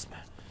se wezmę.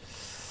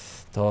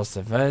 To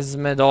se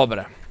wezmę,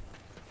 dobra.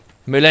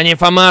 Mylenie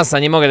famasa,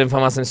 nie mogę tym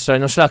famasem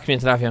strzelać, no szlak mnie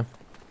trafia.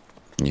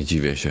 Nie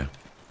dziwię się.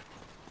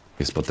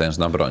 Jest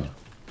potężna broń.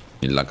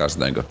 Nie dla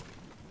każdego.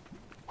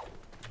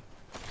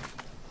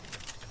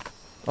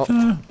 O.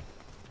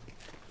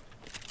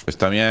 Coś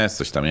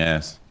tam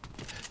jest.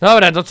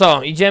 Dobra, to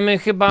co, idziemy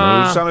chyba...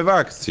 No ruszamy w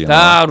akcję.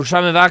 Ta,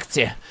 ruszamy w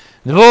akcję.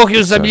 Dwóch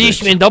już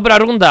zabiliśmy, dobra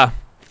runda.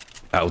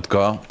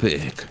 Autko,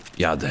 pyk,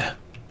 jadę.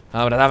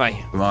 Dobra, dawaj.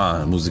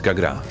 Muzyka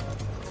gra.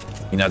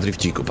 I na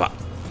drifciku, pa.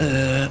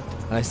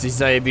 Ale jesteś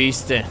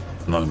zajebisty.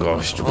 No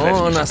gościu, pewnie,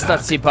 O, że na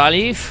stacji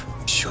paliw.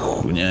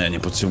 Tak. Nie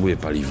potrzebuję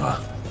paliwa.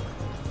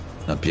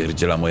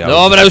 Napierdziela moja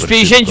Dobra, już super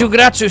 50 szybko.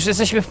 graczy, już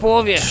jesteśmy w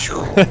połowie.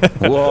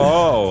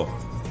 Wow!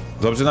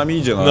 Dobrze nam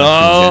idzie, no.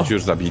 No. 50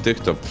 już zabitych,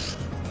 to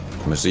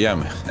my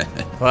żyjemy.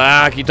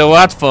 Tak, i to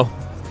łatwo.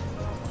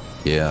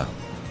 Yeah.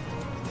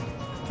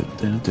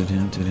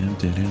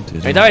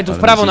 Ej, dawaj tu w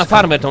Ale prawo na muzyka.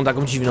 farmę tą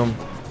taką dziwną.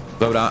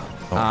 Dobra.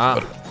 O, A,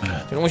 super.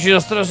 tylko musisz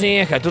ostrożnie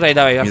jechać, tutaj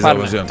dawaj na Nie farmę.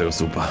 zauważyłem tego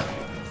słupa.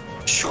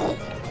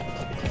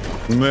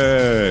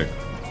 Myk.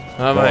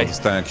 Dawaj.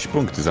 Dostałem jakieś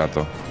punkty za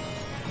to.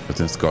 Za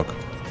ten skok.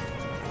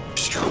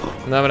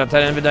 Dobra,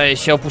 teren wydaje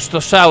się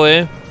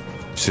opustoszały.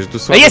 Przecież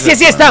tu Ej,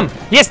 jest tam!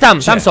 Jest tam!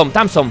 Gdzie?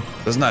 Tam są.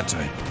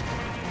 Zaznaczaj.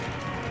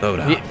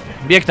 Dobra.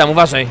 Bieg tam,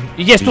 uważaj.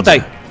 I jest Widzę.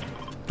 tutaj.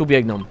 Tu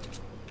biegną.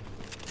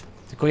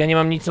 Tylko ja nie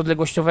mam nic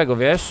odległościowego,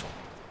 wiesz?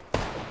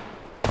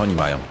 Oni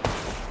mają.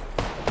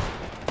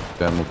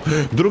 Czemu?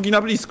 Drugi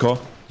na blisko.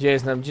 Gdzie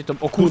jest, gdzie to...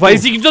 O kurwa,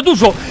 jest ich za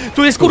dużo!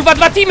 Tu jest kurwa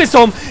 2 teamy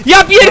są!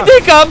 Ja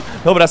pierdykam!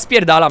 Dobra,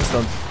 spierdalam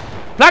stąd.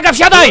 Plaga,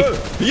 wsiadaj!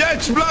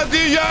 Jedź,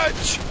 Bladii,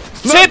 jedź!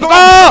 Szybko!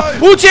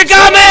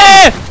 Uciekamy!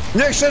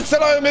 Niech się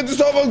strzelają między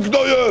sobą,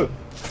 gnoje!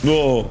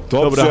 No,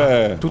 dobrze.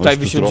 Dobra, tutaj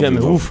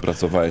wysiądziemy. Uff,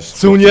 pracowałeś.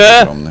 Co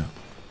nie?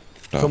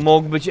 To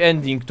mógł być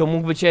ending, to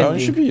mógł być ending.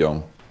 Oni się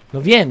biją.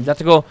 No wiem,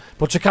 dlatego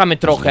poczekamy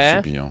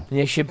trochę. Biją.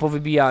 Niech się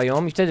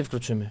powybijają i wtedy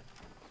wkroczymy.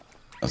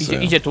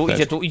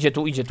 Idzie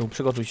tu,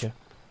 przygotuj się.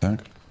 Tak?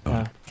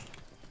 Tak.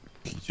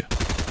 Idzie.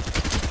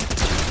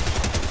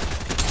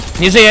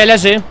 Nie żyje,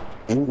 leży.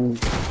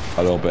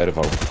 Ale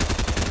oberwał.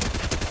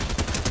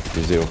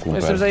 Jest jego kumpel.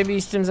 Jestem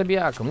zajebistym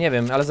zabijaką, nie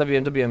wiem,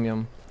 ale dobiłem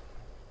ją.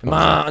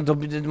 Do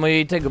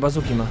mojej tego,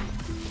 bazuki ma.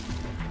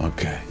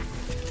 Okej.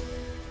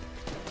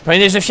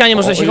 Pamiętaj, że w ścianie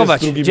można się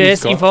chować. Gdzie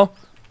jest info?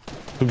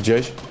 Tu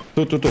gdzieś?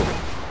 Tu.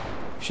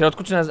 W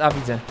środku czy na... A,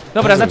 widzę.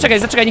 Dobra,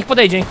 zaczekaj, niech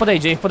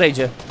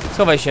podejdzie.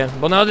 Schowaj się,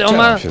 bo on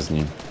ma... się z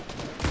nim.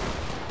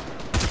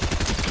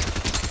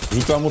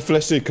 Rzucam mu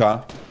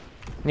fleszyka.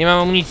 Nie mam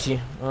amunicji.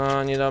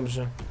 O,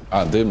 niedobrze.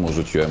 A, dymu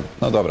rzuciłem.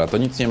 No dobra, to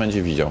nic nie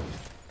będzie widział.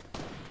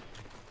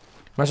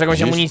 Masz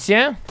jakąś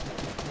amunicję?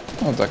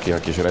 No takie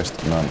jakieś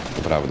resztki mam,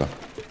 to prawda.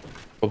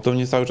 Bo to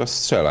mnie cały czas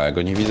strzela, ja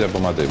go nie widzę, bo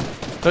ma dym.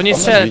 To nie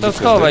strzelaj, to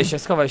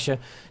schowaj się.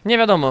 Nie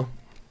wiadomo.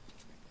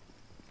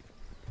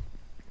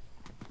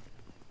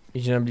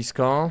 Idzie na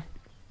blisko.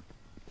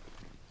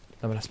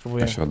 Dobra,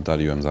 spróbuję. Ja się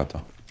oddaliłem za to.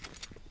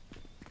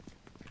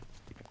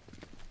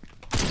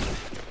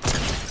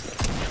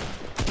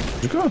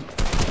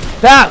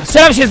 Tak,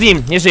 strzelam się z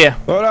nim, nie żyje.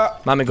 Dobra.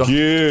 Mamy go.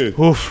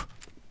 Uff.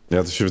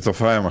 Ja to się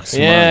wycofałem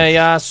maksymalnie. Nie,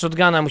 ja z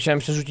shotguna musiałem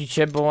przerzucić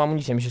się, bo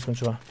amunicja mi się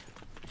skończyła.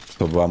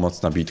 To była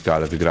mocna bitka,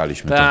 ale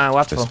wygraliśmy to.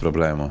 Łatwo. Bez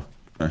problemu.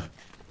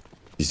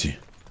 Easy.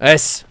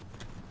 S.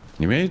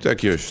 Nie mieli tu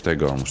jakiegoś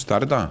tego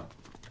musztarda?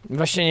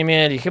 Właśnie nie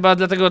mieli, chyba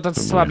dlatego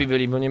tacy słabi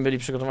byli, bo nie byli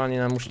przygotowani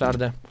na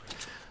musztardę.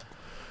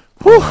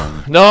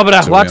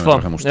 Dobra,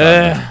 łatwo.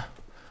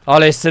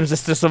 Ale jestem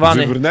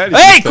zestresowany.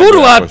 Ej,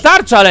 kurwa,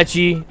 tarcza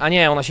leci! A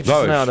nie, ona się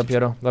przesunęła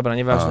dopiero. Dobra,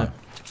 nieważne.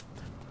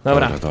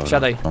 Dobra,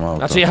 wsiadaj.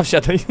 Znaczy ja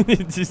wsiadaj.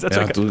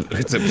 Ja tu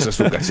chcę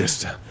przeszukać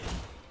jeszcze.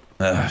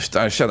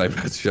 Siadaj,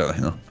 brat, siadaj,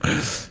 no.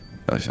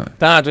 Siadaj.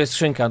 Tak, tu jest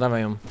skrzynka,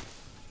 dawaj ją.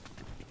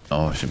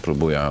 O, się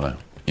próbuję, ale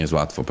nie jest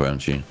łatwo, powiem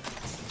ci.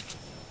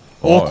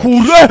 O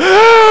kurde!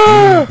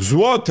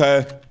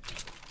 Złote!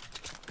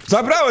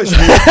 Zabrałeś mi!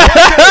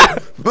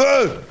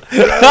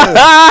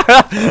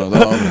 No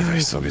dobra,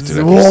 weź sobie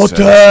tyle.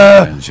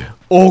 Złote!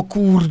 O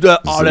kurde,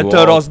 ale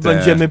teraz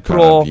będziemy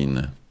pro.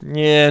 Karabiny.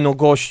 Nie no,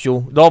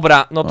 gościu.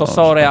 Dobra, no to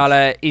sorry,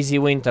 ale easy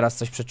win teraz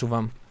coś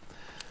przeczuwam.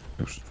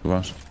 Już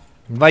czuwasz?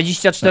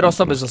 24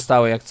 osoby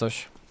zostały jak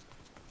coś.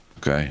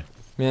 Okej.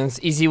 Więc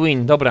easy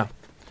win, dobra.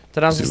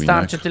 Teraz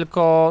wystarczy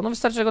tylko, no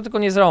wystarczy go tylko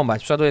nie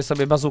zrąbać. Przeładuję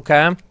sobie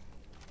bazukę.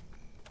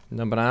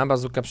 Dobra,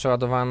 bazuka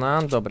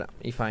przeładowana, dobra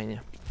i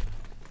fajnie.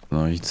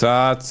 No i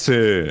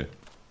cacy.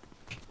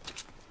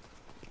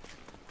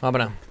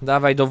 Dobra,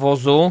 dawaj do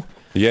wozu.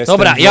 Jestem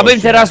dobra, ja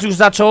bym teraz już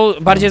zaczął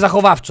bardziej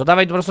zachowawczo.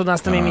 Dawaj po prostu do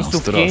następnej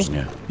miejscówki.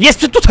 Ostrożnie. Jest,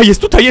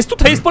 tutaj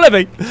jest po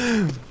lewej.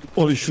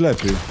 Ole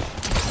ślepy.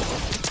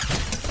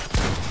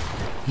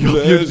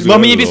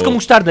 Mamy niebieską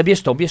musztardę,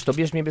 bierz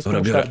niebieską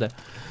musztardę.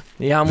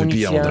 Ja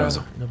amunicja. Wypijam od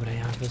razu. Dobra,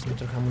 ja wezmę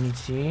trochę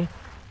amunicji.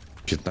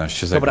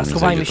 15 sekund. Dobra,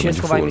 schowajmy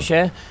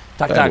się.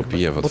 Tak,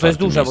 bo to jest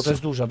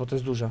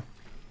duża,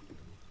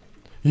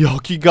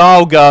 Jaki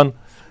gałgan!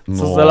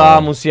 Co za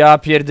lamus, ja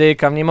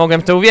pierdykam, nie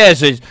mogłem w to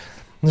uwierzyć,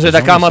 że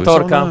taka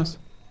amatorka.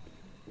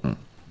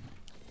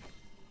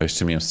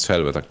 Jeszcze miałem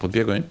strzelbę, tak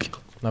podbiegłem.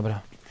 Dobra.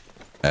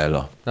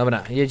 Elo.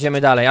 Dobra,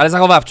 jedziemy dalej, ale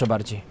zachowawczo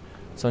bardziej.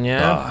 Co nie?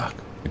 Tak.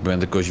 Jak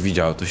będę kogoś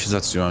widział, to się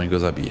zatrzymam i go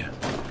zabiję.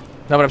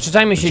 Dobra,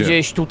 przyczajmy się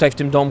gdzieś tutaj w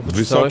tym domku.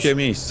 Wysokie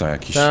miejsca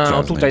jakieś.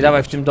 No tutaj,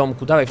 dawaj w tym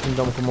domku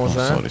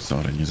może.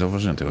 Sorry, nie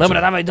zauważyłem tego.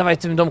 Dobra, dawaj w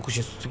tym domku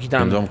się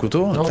tam. W tym domku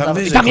tu? No, tam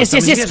wyżej, tam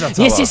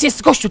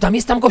jest gościu,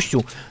 tam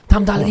gościu.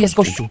 Tam dalej jest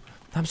gościu.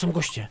 Tam są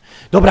goście.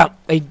 Dobra,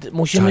 ej,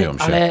 musimy,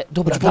 ale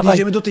dobra, dawaj.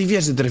 Podjedziemy do tej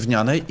wieży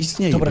drewnianej i z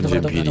niej dobra,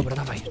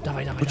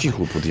 dawaj. Po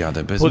cichu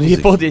podjadę, bez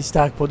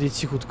Podjedź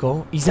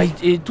cichutko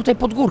i tutaj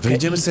pod górkę.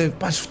 Wejdziemy sobie,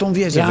 patrz, w tą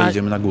wieżę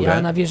wejdziemy na górę.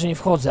 Ja na wieżę nie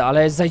wchodzę,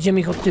 ale zajdziemy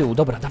ich od tyłu.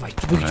 Dobra, dawaj,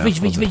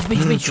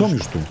 wyjdź. Są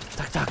już tu.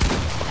 Tak.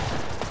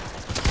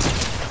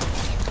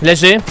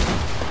 Leży.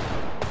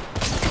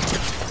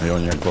 I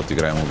oni jak boty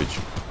grają mówić.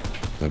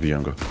 Zabiję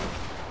go.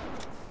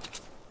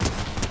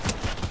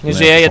 Nie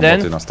żyje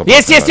jeden.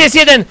 Jest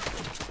jeden!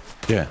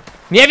 Gdzie?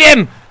 Nie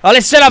wiem,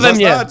 ale strzela we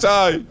mnie.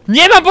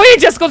 Nie mam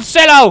pojęcia skąd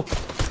strzelał!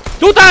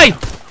 Tutaj!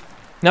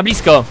 Na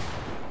blisko.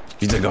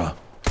 Widzę go.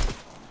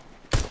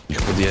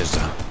 Niech podjeżdża.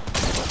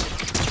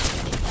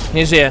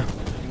 Nie żyje.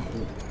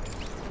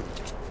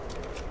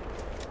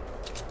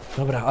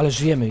 Dobra, ale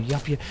żyjemy.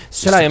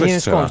 Strzelają, nie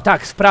wiem skąd.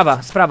 Tak,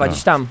 sprawa,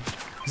 gdzieś tam.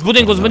 Z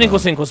budynku,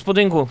 synku, z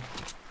budynku.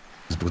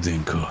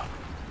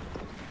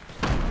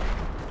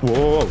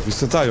 Wow,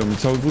 wysadzają mi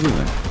cały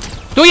budynek.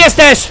 Tu jest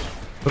też!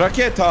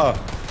 Rakieta!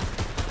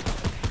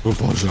 O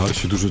Boże, ale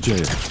się dużo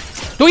dzieje.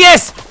 Tu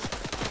jest!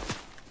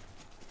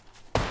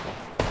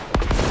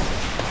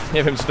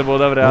 Nie wiem, czy to było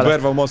dobre, ale...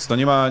 Oberwał mocno,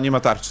 nie ma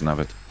tarczy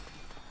nawet.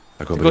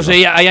 Tak Tylko, że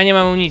ja nie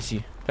mam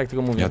amunicji. Tak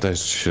tylko mówię. Ja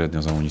też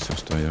średnio za amunicją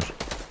stoję już.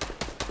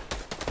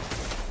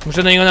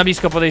 Muszę do niego na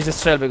blisko podejść ze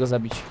strzelby, go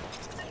zabić.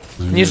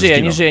 Nie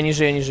żyje.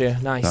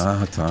 Nice.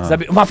 Ta.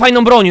 Ma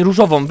fajną broń,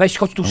 różową. Weź,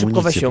 chodź tu,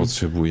 szybko weź ją.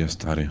 Potrzebuję,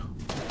 stary.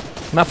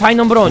 Ma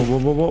fajną broń.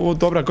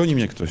 Dobra, goni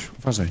mnie ktoś.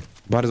 Uważaj.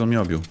 Bardzo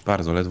mnie obił.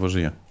 Bardzo, ledwo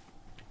żyje.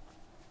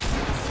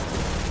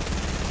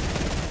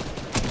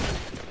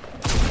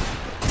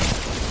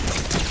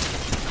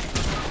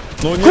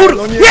 No nie,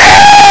 no nie!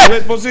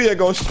 Ledwo żyje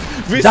gość!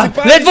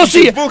 ledwo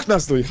żyje! Dwóch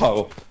nas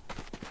dojechało.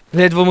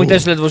 Ledwo mój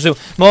też ledwo żył.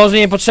 Może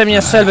niepotrzebnie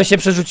na strzelbę się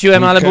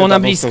przerzuciłem, ale było na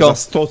blisko. Za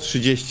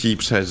 130 i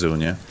przeżył,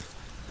 nie?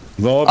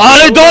 No,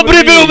 ale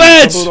dobry był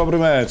mecz! To był dobry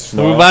mecz. To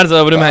był bardzo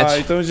dobry mecz.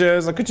 I to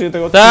będzie zakończenie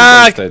tego odcinka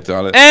Tak! niestety,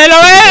 ale... Elo,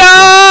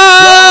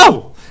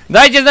 elo!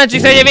 Dajcie znać, czy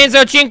chcecie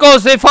więcej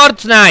odcinków z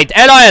Fortnite.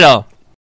 Elo, elo!